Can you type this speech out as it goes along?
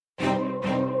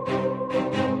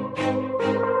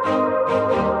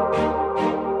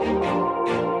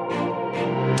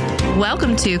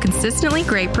Welcome to Consistently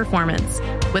Great Performance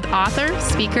with author,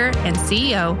 speaker, and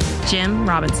CEO, Jim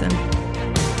Robinson.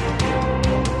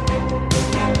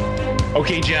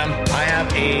 Okay, Jim, I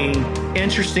have an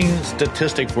interesting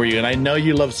statistic for you, and I know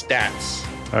you love stats.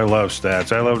 I love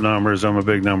stats. I love numbers. I'm a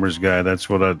big numbers guy. That's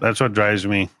what drives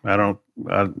me. The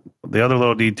other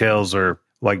little details are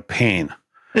like pain.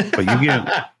 But you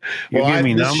give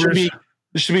me numbers.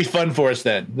 This should be fun for us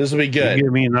then. This will be good. You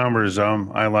give me numbers,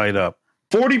 I light up.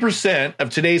 40% of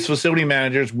today's facility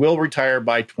managers will retire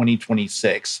by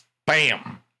 2026.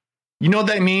 Bam. You know what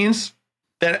that means?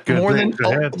 That more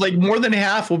than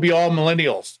half will be all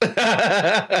millennials.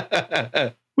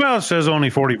 Well, it says only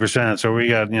 40%, so we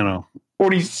got,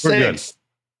 46.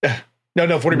 No,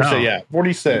 40%. No. Yeah,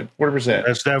 40%.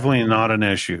 That's definitely not an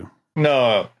issue.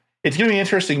 No, it's going to be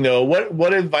interesting though.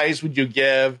 What advice would you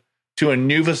give to a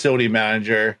new facility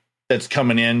manager that's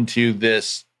coming into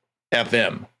this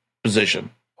FM position?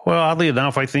 Well, oddly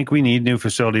enough, I think we need new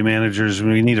facility managers.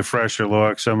 We need a fresher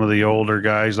look. Some of the older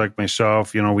guys like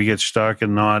myself, we get stuck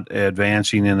and not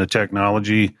advancing in the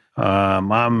technology.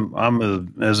 I'm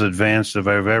as advanced as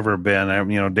I've ever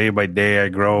been. Day by day I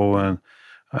grow. And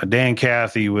Dan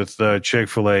Cathy with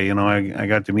Chick-fil-A, I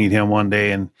got to meet him one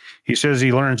day, and he says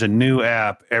he learns a new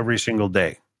app every single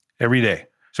day, every day.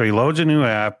 So he loads a new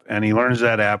app and he learns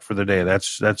that app for the day.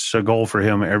 That's a goal for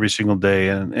him every single day.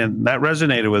 And that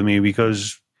resonated with me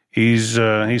because he's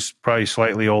probably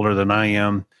slightly older than I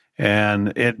am.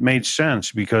 And it made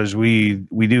sense because we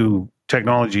do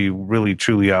technology really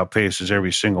truly outpaces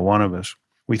every single one of us.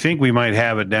 We think we might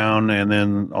have it down and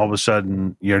then all of a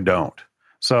sudden you don't.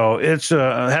 So it's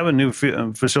having new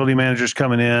facility managers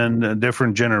coming in,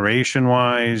 different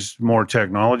generation-wise, more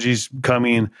technologies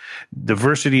coming,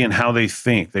 diversity in how they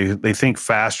think. They think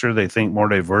faster, they think more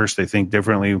diverse, they think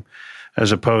differently,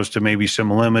 as opposed to maybe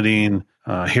some limiting,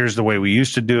 here's the way we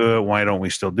used to do it, why don't we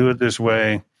still do it this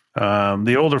way?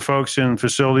 The older folks in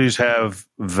facilities have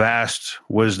vast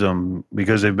wisdom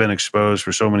because they've been exposed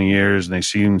for so many years and they've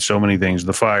seen so many things,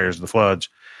 the fires, the floods,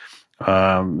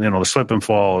 the slip and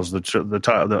falls,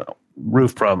 the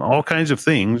roof problem, all kinds of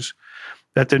things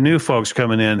that the new folks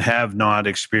coming in have not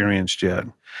experienced yet.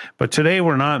 But today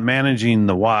we're not managing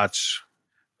the watts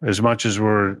as much as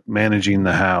we're managing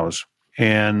the hows.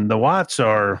 And the watts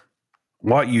are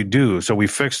what you do. So we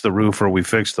fix the roof or we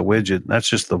fix the widget. That's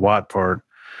just the watt part.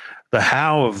 The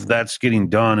how of that's getting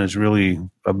done is really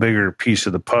a bigger piece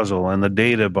of the puzzle. And the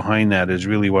data behind that is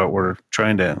really what we're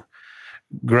trying to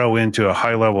grow into a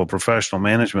high level professional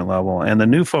management level. And the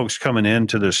new folks coming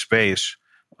into this space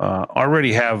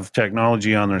already have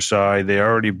technology on their side. They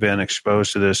already been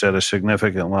exposed to this at a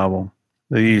significant level.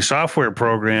 The software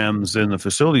programs in the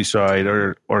facility side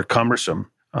are cumbersome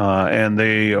and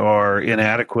they are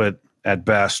inadequate at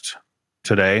best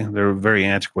today. They're very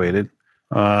antiquated.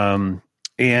 And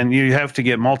you have to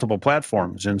get multiple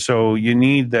platforms. And so you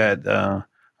need that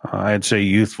I'd say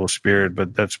youthful spirit,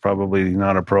 but that's probably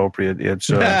not appropriate. It's,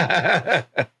 because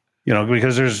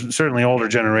there's certainly older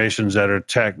generations that are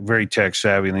very tech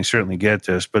savvy, and they certainly get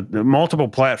this, but the multiple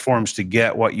platforms to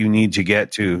get what you need to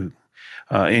get to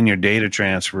in your data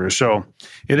transfer. So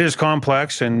it is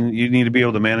complex, and you need to be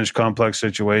able to manage complex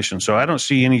situations. So I don't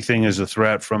see anything as a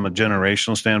threat from a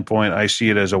generational standpoint. I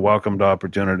see it as a welcomed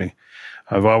opportunity.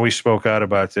 I've always spoke out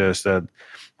about this, that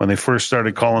when they first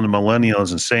started calling the millennials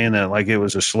and saying that like it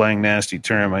was a slang, nasty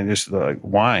term, I just like,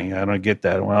 why? I don't get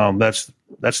that. Well, that's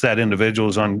that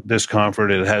individual's on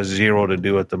discomfort. It has zero to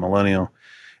do with the millennial.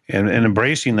 And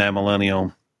embracing that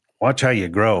millennial, watch how you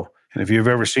grow. And if you've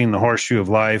ever seen the horseshoe of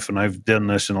life, and I've done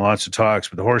this in lots of talks,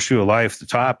 but the horseshoe of life, the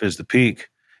top is the peak.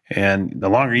 And the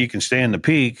longer you can stay in the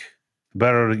peak, the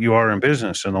better you are in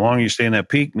business. And the longer you stay in that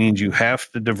peak means you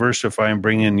have to diversify and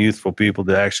bring in youthful people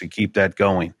to actually keep that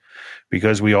going.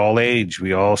 Because we all age,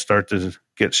 we all start to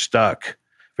get stuck.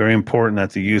 Very important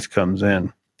that the youth comes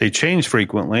in. They change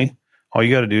frequently. All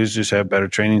you got to do is just have better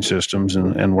training systems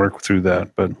and work through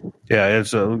that. But yeah,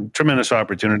 it's a tremendous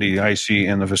opportunity I see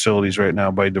in the facilities right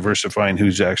now by diversifying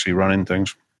who's actually running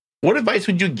things. What advice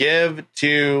would you give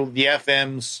to the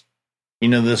FMs,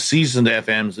 the seasoned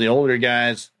FMs, the older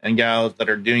guys and gals that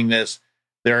are doing this?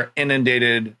 They're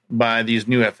inundated by these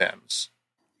new FMs.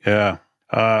 Yeah.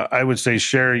 I would say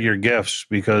share your gifts,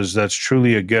 because that's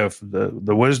truly a gift.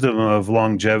 The wisdom of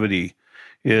longevity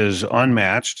is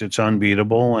unmatched. It's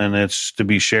unbeatable, and it's to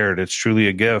be shared. It's truly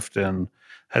a gift, and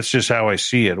that's just how I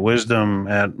see it. Wisdom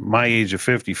at my age of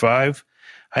 55,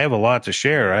 I have a lot to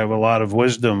share. I have a lot of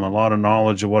wisdom, a lot of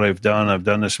knowledge of what I've done. I've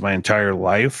done this my entire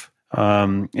life.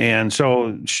 And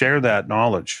so share that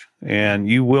knowledge, and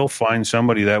you will find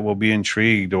somebody that will be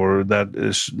intrigued or that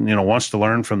is, wants to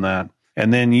learn from that.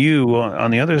 And then you,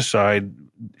 on the other side,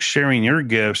 sharing your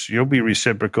gifts, you'll be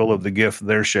reciprocal of the gift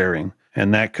they're sharing.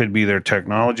 And that could be their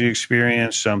technology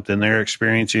experience, something they're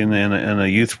experiencing in a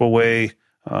youthful way.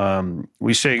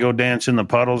 We say go dance in the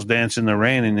puddles, dance in the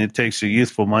rain, and it takes a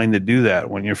youthful mind to do that.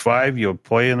 When you're 5, you'll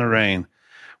play in the rain.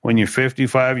 When you're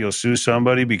 55, you'll sue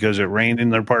somebody because it rained in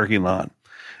their parking lot.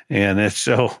 And it's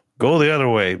so go the other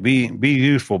way. Be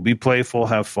youthful, be playful,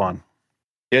 have fun.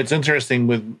 Yeah, it's interesting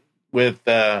with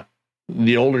the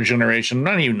older generation,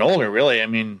 not even older, really. I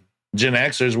mean, Gen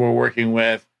Xers we're working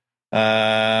with, the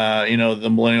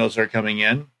millennials are coming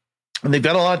in, and they've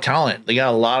got a lot of talent. They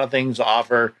got a lot of things to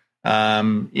offer,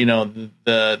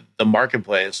 the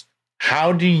marketplace.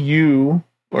 How do you,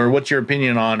 or what's your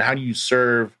opinion on how do you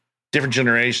serve different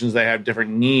generations that have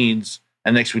different needs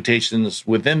and expectations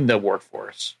within the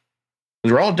workforce?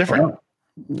 Because we're all different.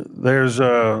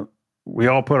 Well, we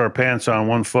all put our pants on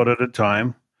 1 foot at a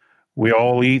time. We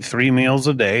all eat 3 meals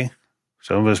a day.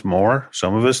 Some of us more,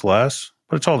 some of us less,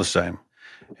 but it's all the same.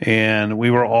 And we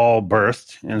were all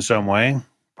birthed in some way,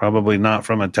 probably not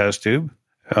from a test tube.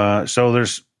 So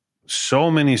there's so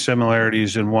many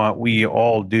similarities in what we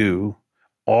all do,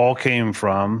 all came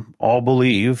from, all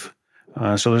believe.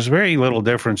 So there's very little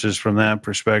differences from that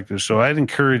perspective. So I'd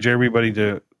encourage everybody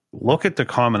to look at the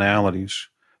commonalities,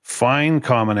 find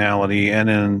commonality, and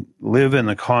then live in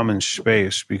the common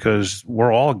space, because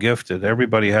we're all gifted.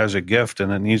 Everybody has a gift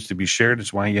and it needs to be shared.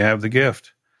 It's why you have the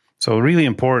gift. So really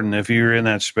important, if you're in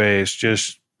that space,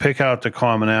 just pick out the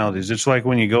commonalities. It's like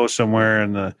when you go somewhere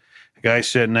and the guy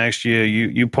sitting next to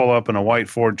you pull up in a white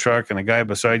Ford truck and a guy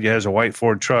beside you has a white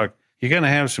Ford truck. You're going to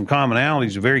have some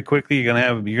commonalities very quickly. You're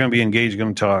going to be engaged, you're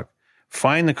going to talk.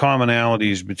 Find the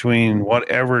commonalities between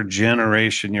whatever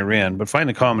generation you're in, but find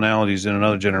the commonalities in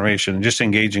another generation and just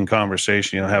engage in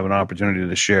conversation. You'll have an opportunity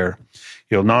to share.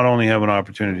 You'll not only have an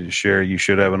opportunity to share, you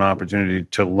should have an opportunity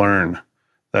to learn.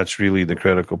 That's really the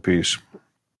critical piece.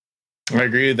 I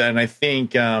agree with that. And I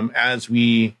think as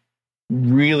we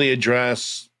really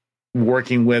address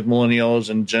working with millennials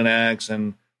and Gen X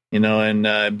and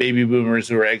baby boomers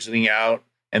who are exiting out,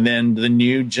 and then the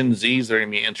new Gen Zs that are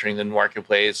going to be entering the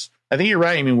marketplace, I think you're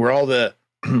right. I mean,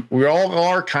 we all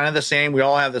are kind of the same. We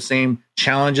all have the same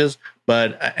challenges,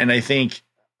 and I think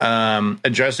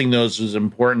addressing those is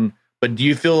important. But do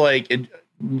you feel like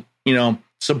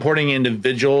supporting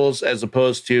individuals as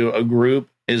opposed to a group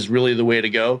is really the way to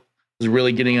go? Is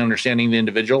really getting understanding the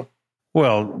individual?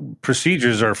 Well,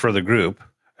 procedures are for the group,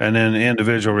 and then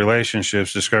individual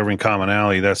relationships, discovering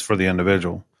commonality, that's for the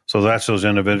individual. So that's those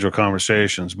individual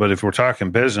conversations. But if we're talking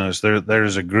business,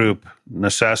 there's a group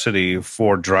necessity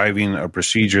for driving a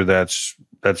procedure that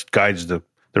guides the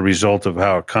result of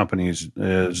how a company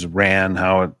is ran,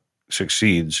 how it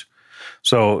succeeds.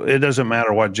 So it doesn't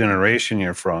matter what generation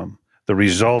you're from. The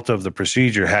result of the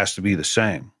procedure has to be the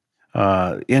same.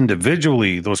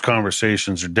 Individually, those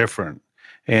conversations are different.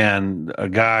 And a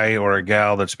guy or a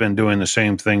gal that's been doing the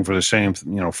same thing for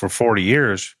 40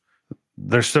 years,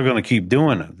 they're still going to keep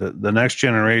doing it. The next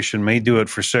generation may do it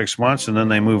for 6 months and then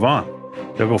they move on.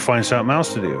 They'll go find something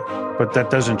else to do. But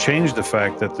that doesn't change the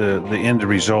fact that the end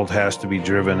result has to be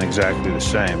driven exactly the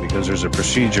same, because there's a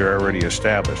procedure already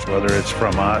established, whether it's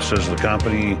from us as the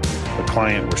company, the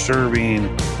client we're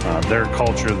serving, their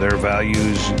culture, their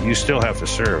values. You still have to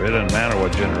serve. It doesn't matter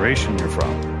what generation you're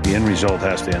from. The end result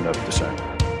has to end up the same.